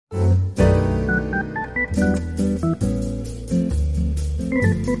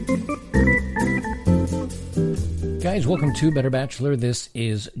Guys, welcome to Better Bachelor. This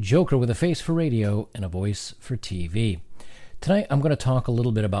is Joker with a face for radio and a voice for TV. Tonight I'm going to talk a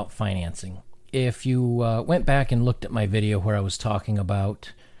little bit about financing. If you went back and looked at my video where I was talking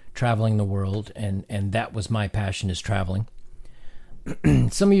about traveling the world, and that was my passion, is traveling,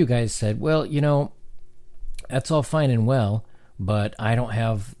 some of you guys said, well, you know, that's all fine and well, but I don't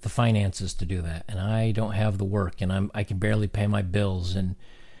have the finances to do that, and I don't have the work, and I can barely pay my bills, and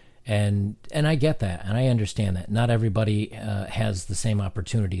I get that, and I understand that. Not everybody has the same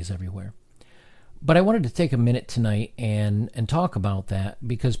opportunities everywhere. But I wanted to take a minute tonight and talk about that,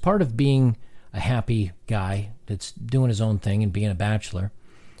 because part of being a happy guy that's doing his own thing and being a bachelor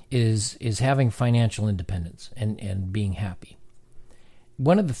is having financial independence and being happy.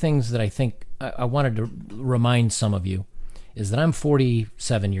 One of the things that I think I wanted to remind some of you is that I'm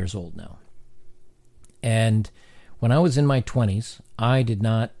 47 years old now. And when I was in my 20s, I did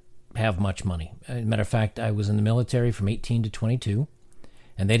not have much money. As a matter of fact, I was in the military from 18 to 22,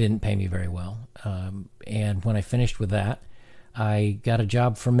 and they didn't pay me very well. And when I finished with that, I got a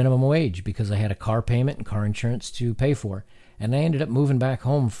job for minimum wage because I had a car payment and car insurance to pay for. And I ended up moving back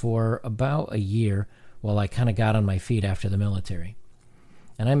home for about a year while I kind of got on my feet after the military.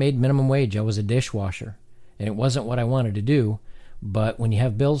 And I made minimum wage. I was a dishwasher, and it wasn't what I wanted to do, but when you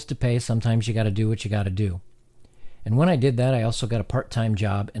have bills to pay, sometimes you got to do what you got to do. And when I did that, I also got a part-time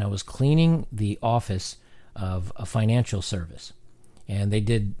job, and I was cleaning the office of a financial service. And they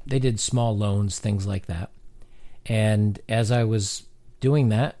did small loans, things like that. And as I was doing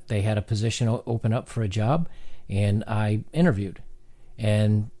that, they had a position open up for a job, and I interviewed.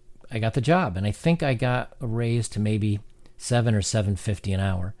 And I got the job, and I think I got a raise to maybe $7 or $7.50 an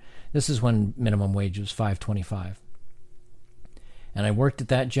hour. This is when minimum wage was $5.25. And I worked at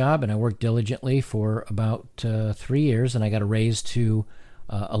that job, and I worked diligently for about 3 years, and I got a raise to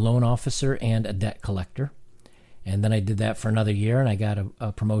a loan officer and a debt collector. And then I did that for another year, and I got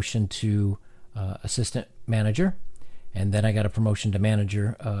a promotion to assistant manager, and then I got a promotion to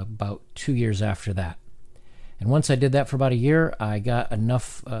manager about 2 years after that. And once I did that for about a year, I got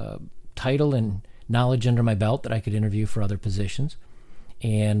enough title and knowledge under my belt that I could interview for other positions.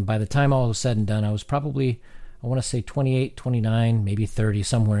 And by the time all was said and done, I was probably, I want to say 28, 29, maybe 30,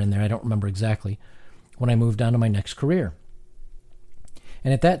 somewhere in there. I don't remember exactly, when I moved on to my next career.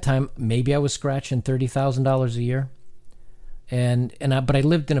 And at that time, maybe I was scratching $30,000 a year. But I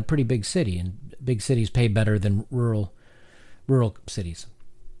lived in a pretty big city, and big cities pay better than rural cities.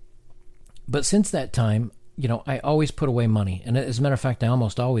 But since that time, you know, I always put away money. And as a matter of fact, I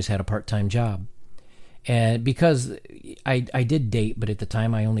almost always had a part-time job. And because I did date, but at the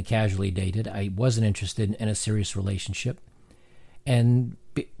time I only casually dated, I wasn't interested in a serious relationship. And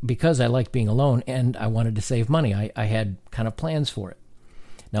because I liked being alone and I wanted to save money, I had kind of plans for it.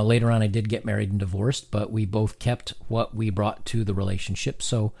 Now, later on, I did get married and divorced, but we both kept what we brought to the relationship,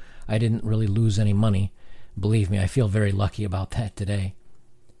 so I didn't really lose any money. Believe me, I feel very lucky about that today.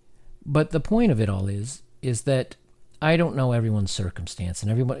 But the point of it all is that I don't know everyone's circumstance, and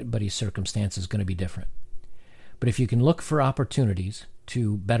everybody's circumstance is going to be different. But if you can look for opportunities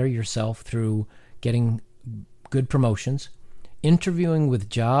to better yourself through getting good promotions, interviewing with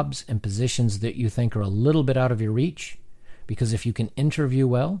jobs and positions that you think are a little bit out of your reach, because if you can interview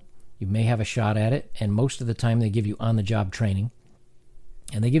well, you may have a shot at it, and most of the time they give you on-the-job training,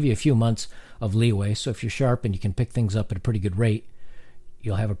 and they give you a few months of leeway, so if you're sharp and you can pick things up at a pretty good rate,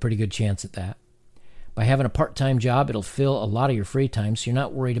 you'll have a pretty good chance at that. By having a part-time job, it'll fill a lot of your free time, so you're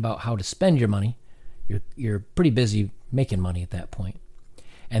not worried about how to spend your money. You're pretty busy making money at that point.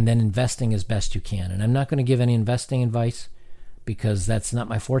 And then investing as best you can. And I'm not going to give any investing advice because that's not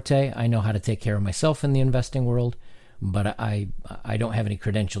my forte. I know how to take care of myself in the investing world, but I don't have any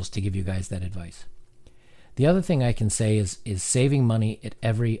credentials to give you guys that advice. The other thing I can say is saving money at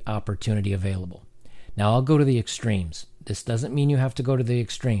every opportunity available. Now, I'll go to the extremes. This doesn't mean you have to go to the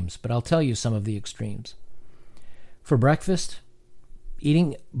extremes, but I'll tell you some of the extremes. For breakfast,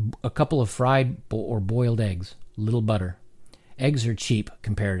 eating a couple of fried or boiled eggs, little butter. Eggs are cheap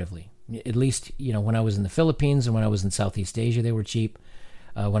comparatively. At least, you know, when I was in the Philippines and when I was in Southeast Asia, they were cheap.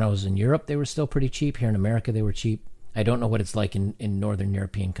 When I was in Europe, they were still pretty cheap. Here in America, they were cheap. I don't know what it's like in Northern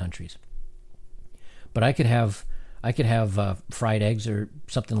European countries. But I could have fried eggs or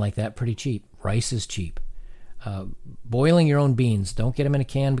something like that pretty cheap. Rice is cheap. Boiling your own beans, don't get them in a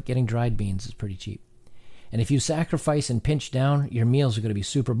can, but getting dried beans is pretty cheap. And if you sacrifice and pinch down, your meals are going to be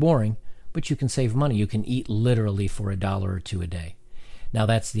super boring, but you can save money. You can eat literally for $1 or $2 a day. Now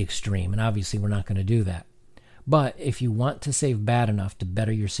that's the extreme, and obviously we're not going to do that. But if you want to save bad enough to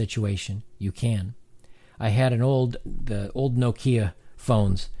better your situation, you can. I had the old Nokia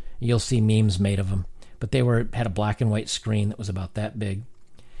phones. You'll see memes made of them. But they had a black and white screen that was about that big.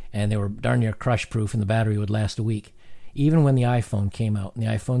 And they were darn near crush proof, and the battery would last a week. Even when the iPhone came out, and the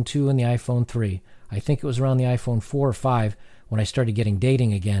iPhone 2 and the iPhone 3, I think it was around the iPhone 4 or 5 when I started getting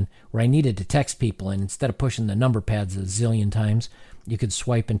dating again, where I needed to text people, and instead of pushing the number pads a zillion times, you could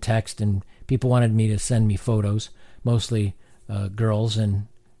swipe and text, and people wanted me to send me photos, mostly girls, and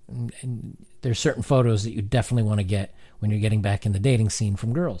there's certain photos that you definitely want to get when you're getting back in the dating scene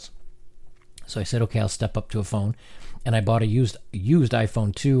from girls. So I said, okay, I'll step up to a phone, and I bought a used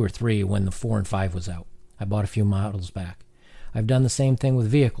iPhone 2 or 3 when the 4 and 5 was out. I bought a few models back. I've done the same thing with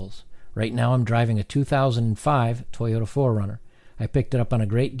vehicles. Right now I'm driving a 2005 Toyota 4Runner. I picked it up on a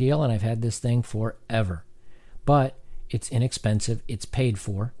great deal, and I've had this thing forever. But it's inexpensive, it's paid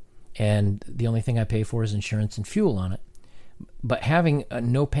for, and the only thing I pay for is insurance and fuel on it. But having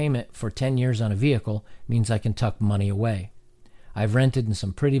no payment for 10 years on a vehicle means I can tuck money away. I've rented in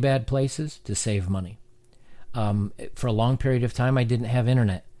some pretty bad places to save money. For a long period of time, I didn't have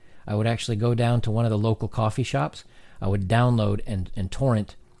internet. I would actually go down to one of the local coffee shops. I would download and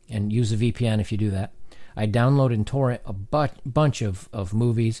torrent, and use a VPN if you do that. I'd download and torrent a bunch of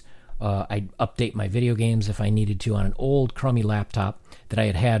movies. I'd update my video games if I needed to on an old crummy laptop that I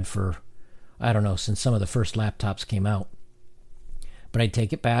had had for, I don't know, since some of the first laptops came out. But I'd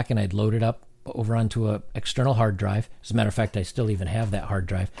take it back and I'd load it up over onto an external hard drive. As a matter of fact, I still even have that hard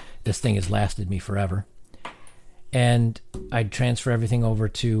drive. This thing has lasted me forever. And I'd transfer everything over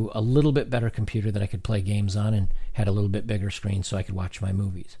to a little bit better computer that I could play games on, and had a little bit bigger screen so I could watch my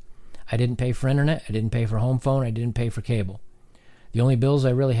movies. I didn't pay for internet. I didn't pay for home phone. I didn't pay for cable. The only bills I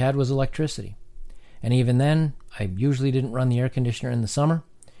really had was electricity. And even then, I usually didn't run the air conditioner in the summer.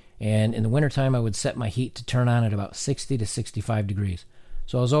 And in the wintertime, I would set my heat to turn on at about 60 to 65 degrees.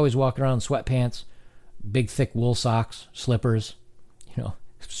 So I was always walking around in sweatpants, big thick wool socks, slippers,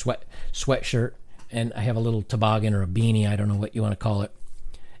 sweatshirt, and I have a little toboggan or a beanie, I don't know what you want to call it.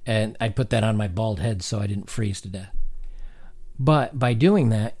 And I'd put that on my bald head so I didn't freeze to death. But by doing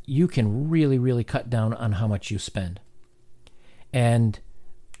that, you can really, really cut down on how much you spend. And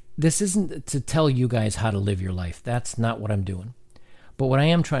this isn't to tell you guys how to live your life. That's not what I'm doing. But what I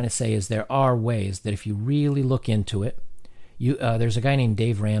am trying to say is there are ways that if you really look into it, there's a guy named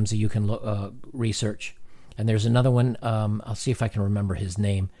Dave Ramsey you can research. And there's another one, I'll see if I can remember his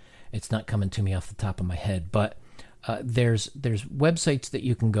name. It's not coming to me off the top of my head. But there's websites that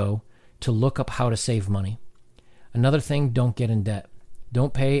you can go to look up how to save money. Another thing, don't get in debt.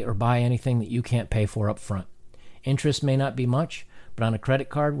 Don't pay or buy anything that you can't pay for up front. Interest may not be much, but on a credit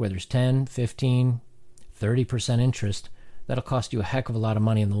card where there's 10, 15, 30% interest, that'll cost you a heck of a lot of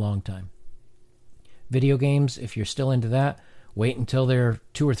money in the long time. Video games, if you're still into that, wait until they're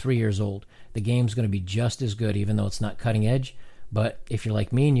 2 or 3 years old. The game's going to be just as good, even though it's not cutting edge. But if you're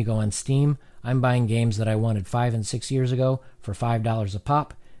like me and you go on Steam, I'm buying games that I wanted 5 and 6 years ago for $5 a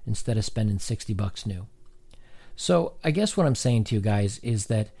pop instead of spending $60 new. So I guess what I'm saying to you guys is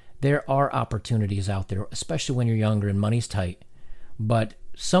that there are opportunities out there, especially when you're younger and money's tight. But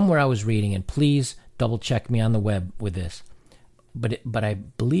somewhere I was reading, and please double check me on the web with this, but I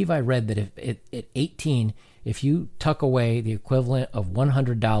believe I read that if at 18, if you tuck away the equivalent of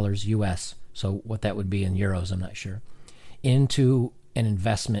 $100 US, so what that would be in euros, I'm not sure, into an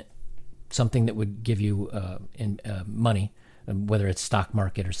investment, something that would give you money, whether it's stock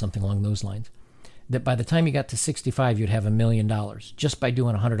market or something along those lines, that by the time you got to 65, you'd have $1 million just by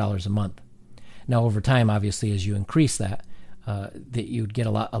doing $100 a month. Now, over time, obviously, as you increase that you'd get a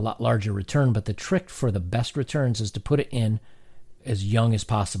lot larger return. But the trick for the best returns is to put it in as young as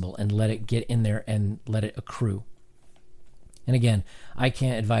possible and let it get in there and let it accrue. And again, I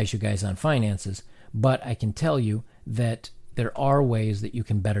can't advise you guys on finances, but I can tell you that there are ways that you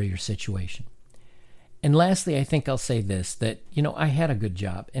can better your situation. And lastly, I think I'll say this, that, I had a good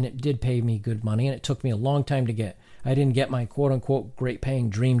job and it did pay me good money, and it took me a long time to get. I didn't get my quote unquote great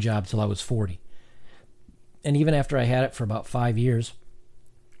paying dream job till I was 40. And even after I had it for about 5 years,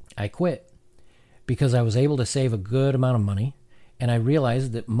 I quit because I was able to save a good amount of money, and I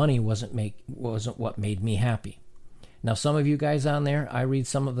realized that money wasn't what made me happy. Now, some of you guys on there, I read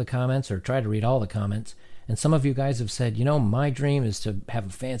some of the comments or try to read all the comments, and some of you guys have said, my dream is to have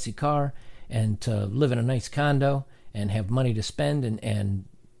a fancy car and to live in a nice condo and have money to spend and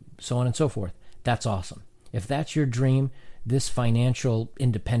so on and so forth. That's awesome. If that's your dream, this financial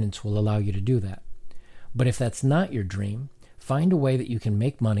independence will allow you to do that. But if that's not your dream, find a way that you can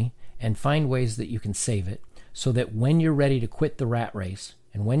make money and find ways that you can save it so that when you're ready to quit the rat race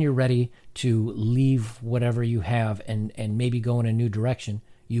and when you're ready to leave whatever you have and maybe go in a new direction,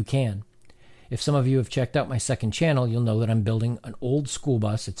 you can. If some of you have checked out my second channel, you'll know that I'm building an old school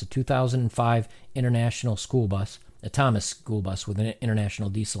bus. It's a 2005 International school bus, a Thomas school bus with an International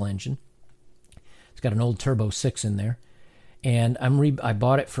diesel engine. It's got an old Turbo 6 in there. And I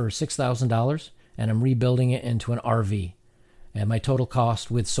bought it for $6,000, and I'm rebuilding it into an RV. And my total cost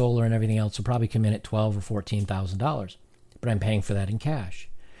with solar and everything else will probably come in at $12,000 or $14,000. But I'm paying for that in cash.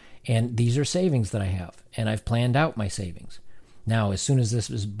 And these are savings that I have, and I've planned out my savings. Now, as soon as this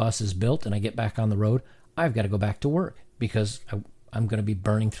bus is built and I get back on the road, I've got to go back to work because I'm going to be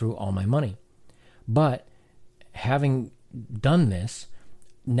burning through all my money. But having done this,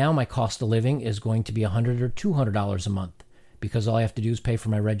 now my cost of living is going to be $100 or $200 a month because all I have to do is pay for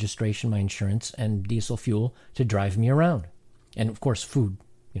my registration, my insurance, and diesel fuel to drive me around. And, of course, food,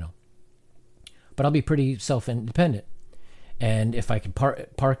 But I'll be pretty self-independent. And if I can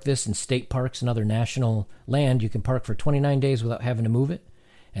park this in state parks and other national land, you can park for 29 days without having to move it.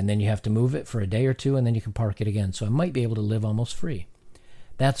 And then you have to move it for a day or two, and then you can park it again. So I might be able to live almost free.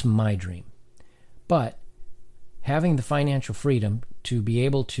 That's my dream. But having the financial freedom to be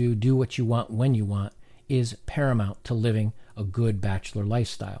able to do what you want when you want is paramount to living a good bachelor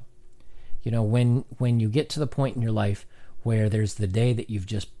lifestyle. When you get to the point in your life where there's the day that you've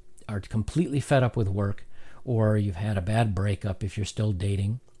just are completely fed up with work, or you've had a bad breakup if you're still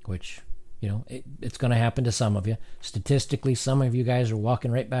dating, which, it's going to happen to some of you. Statistically, some of you guys are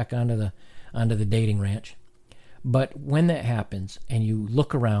walking right back onto the dating ranch. But when that happens and you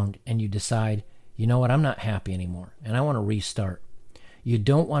look around and you decide, you know what, I'm not happy anymore and I want to restart. You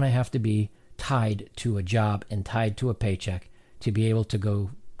don't want to have to be tied to a job and tied to a paycheck to be able to go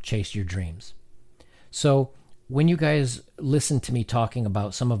chase your dreams. So when you guys listen to me talking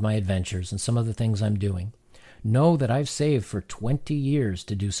about some of my adventures and some of the things I'm doing, know that I've saved for 20 years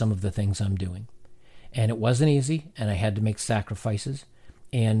to do some of the things I'm doing. And it wasn't easy, and I had to make sacrifices.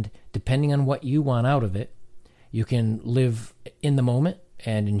 And depending on what you want out of it, you can live in the moment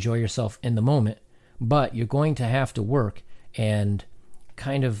and enjoy yourself in the moment, but you're going to have to work and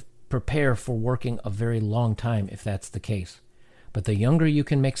kind of prepare for working a very long time if that's the case. But the younger you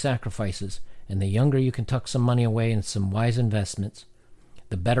can make sacrifices, and the younger you can tuck some money away in some wise investments,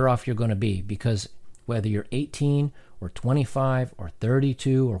 the better off you're going to be, because whether you're 18 or 25 or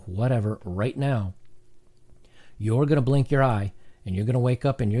 32 or whatever, right now, you're going to blink your eye and you're going to wake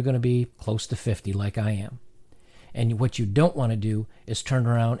up and you're going to be close to 50 like I am. And what you don't want to do is turn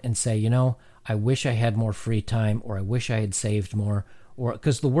around and say, I wish I had more free time, or I wish I had saved more, or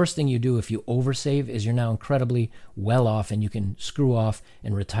because the worst thing you do if you oversave is you're now incredibly well off and you can screw off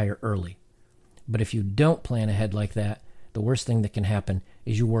and retire early. But if you don't plan ahead like that, the worst thing that can happen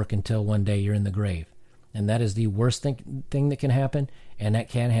is you work until one day you're in the grave. And that is the worst thing that can happen, and that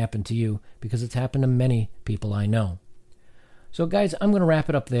can happen to you because it's happened to many people I know. So guys, I'm going to wrap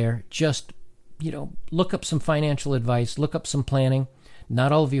it up there. Just, look up some financial advice, look up some planning.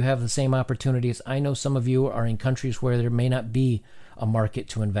 Not all of you have the same opportunities. I know some of you are in countries where there may not be a market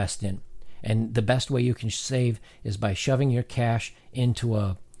to invest in. And the best way you can save is by shoving your cash into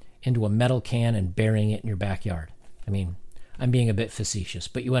a metal can and burying it in your backyard. I mean, I'm being a bit facetious,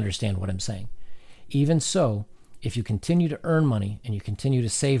 but you understand what I'm saying. Even so, if you continue to earn money and you continue to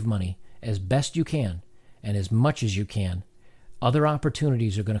save money as best you can and as much as you can, other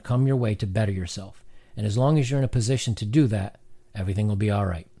opportunities are going to come your way to better yourself. And as long as you're in a position to do that, everything will be all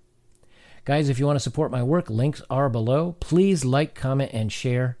right. Guys, if you want to support my work, links are below. Please like, comment, and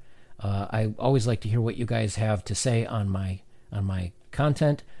share. I always like to hear what you guys have to say on my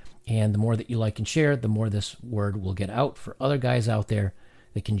content. And the more that you like and share, the more this word will get out for other guys out there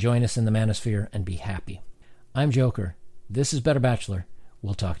that can join us in the manosphere and be happy. I'm Joker. This is Better Bachelor.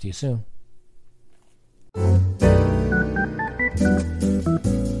 We'll talk to you soon.